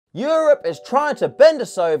Europe is trying to bend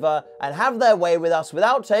us over and have their way with us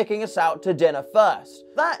without taking us out to dinner first.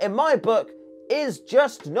 That, in my book, is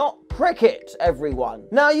just not cricket, everyone.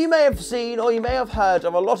 Now, you may have seen or you may have heard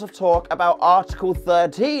of a lot of talk about Article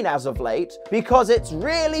 13 as of late, because it's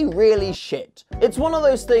really, really shit. It's one of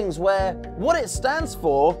those things where what it stands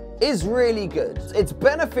for is really good. It's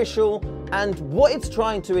beneficial, and what it's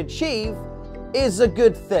trying to achieve is a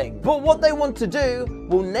good thing. But what they want to do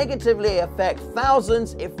will negatively affect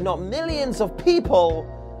thousands, if not millions of people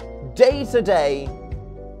day to day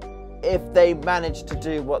if they manage to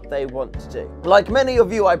do what they want to do. Like many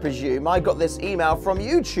of you, I presume, I got this email from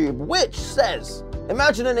YouTube which says,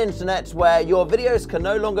 imagine an internet where your videos can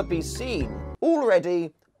no longer be seen.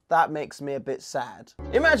 Already, that makes me a bit sad.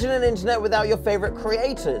 Imagine an internet without your favorite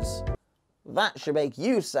creators. That should make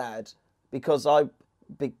you sad, because I'm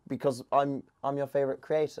your favorite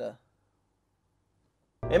creator.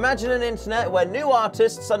 Imagine an internet where new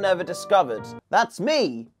artists are never discovered. That's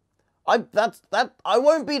me. I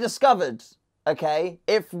won't be discovered, okay,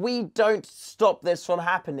 if we don't stop this from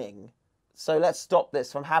happening. So let's stop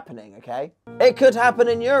this from happening, okay? It could happen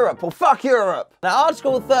in Europe. Well, fuck Europe. Now,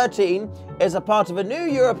 Article 13 is a part of a new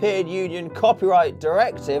European Union copyright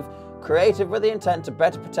directive created with the intent to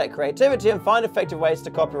better protect creativity and find effective ways for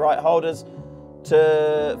copyright holders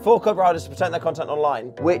to protect their content online,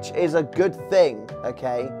 which is a good thing,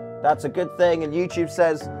 okay? That's a good thing, and YouTube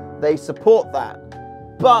says they support that.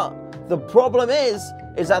 But the problem is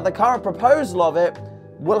that the current proposal of it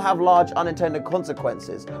will have large unintended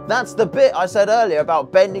consequences. That's the bit I said earlier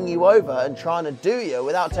about bending you over and trying to do you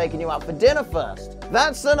without taking you out for dinner first.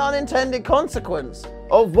 That's an unintended consequence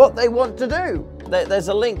of what they want to do. There's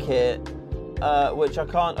a link here, which I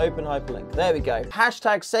can't open hyperlink. There we go.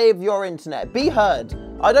 Hashtag save your internet. Be heard.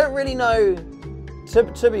 I don't really know,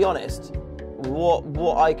 to be honest,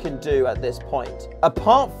 what I can do at this point,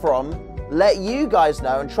 apart from let you guys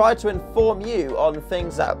know and try to inform you on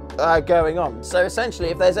things that are going on. So essentially,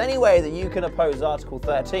 if there's any way that you can oppose Article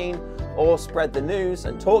 13 or spread the news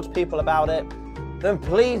and talk to people about it, then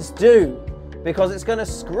please do, because it's going to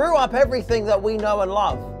screw up everything that we know and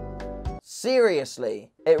love. Seriously,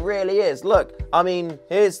 it really is. Look, I mean,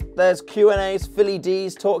 there's Q&As, Philly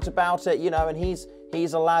D's talked about it, you know, and he's a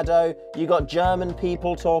laddo. You got German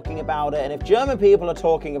people talking about it, and if German people are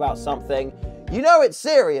talking about something, you know it's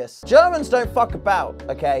serious. Germans don't fuck about,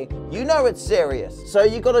 okay? You know it's serious, so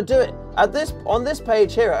you gotta do it. On this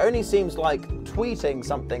page here, it only seems like tweeting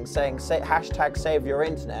something saying hashtag save your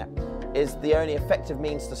internet is the only effective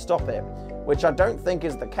means to stop it, which I don't think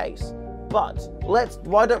is the case. But let's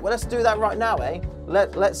do that right now, eh?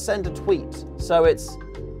 Let's send a tweet. So it's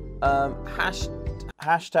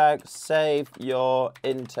hashtag save your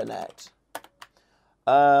internet.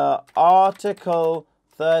 Article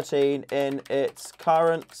 13 in its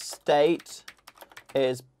current state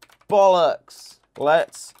is bollocks.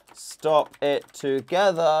 Let's stop it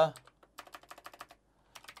together.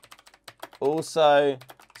 Also,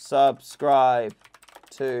 subscribe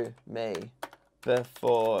to me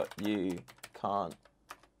before you can't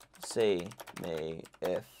see me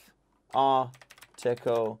if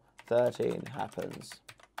Article 13 happens.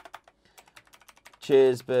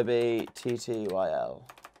 Cheers, baby, TTYL.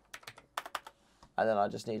 And then I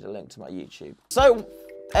just need a link to my YouTube. So,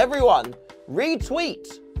 everyone,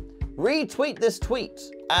 retweet this tweet,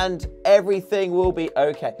 and everything will be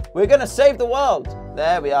okay. We're gonna save the world.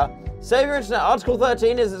 There we are. Save your internet. Article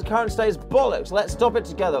 13 is its current state is bollocks. Let's stop it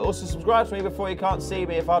together. Also, subscribe to me before you can't see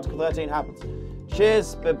me if Article 13 happens.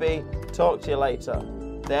 Cheers, baby. Talk to you later.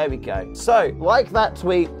 There we go. So, like that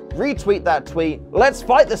tweet, retweet that tweet. Let's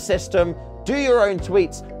fight the system. Do your own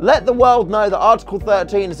tweets. Let the world know that Article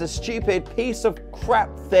 13 is a stupid piece of crap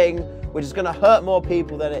thing which is going to hurt more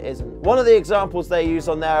people than it isn't. One of the examples they use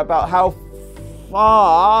on there about how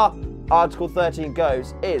far Article 13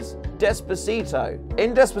 goes is Despacito.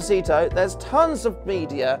 In Despacito, there's tons of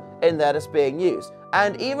media in there that's being used.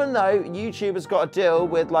 And even though YouTube has got a deal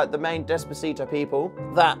with like the main Despacito people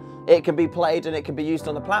that it can be played and it can be used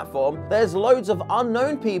on the platform, there's loads of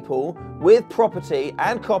unknown people with property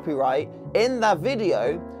and copyright in that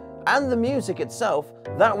video and the music itself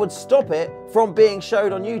that would stop it from being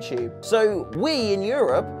showed on YouTube. So we in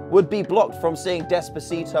Europe would be blocked from seeing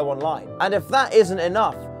Despacito online. And if that isn't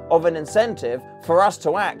enough of an incentive for us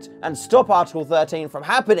to act and stop Article 13 from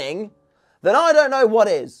happening, then I don't know what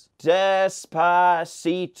is.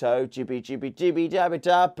 Despacito, jibby jibby jibby dabba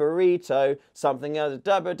da burrito, something else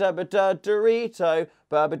dabba dabba da Dorito,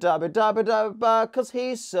 babba dabba dabba dabba ba, cause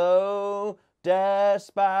he's so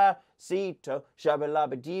Despacito, shabba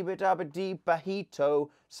labba deeba dabba dee bahito,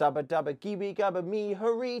 sabba dabba gibby gabba me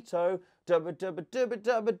harito, Dubba dubba dubba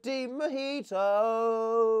dubba dee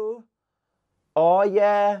mojito. Oh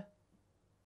yeah.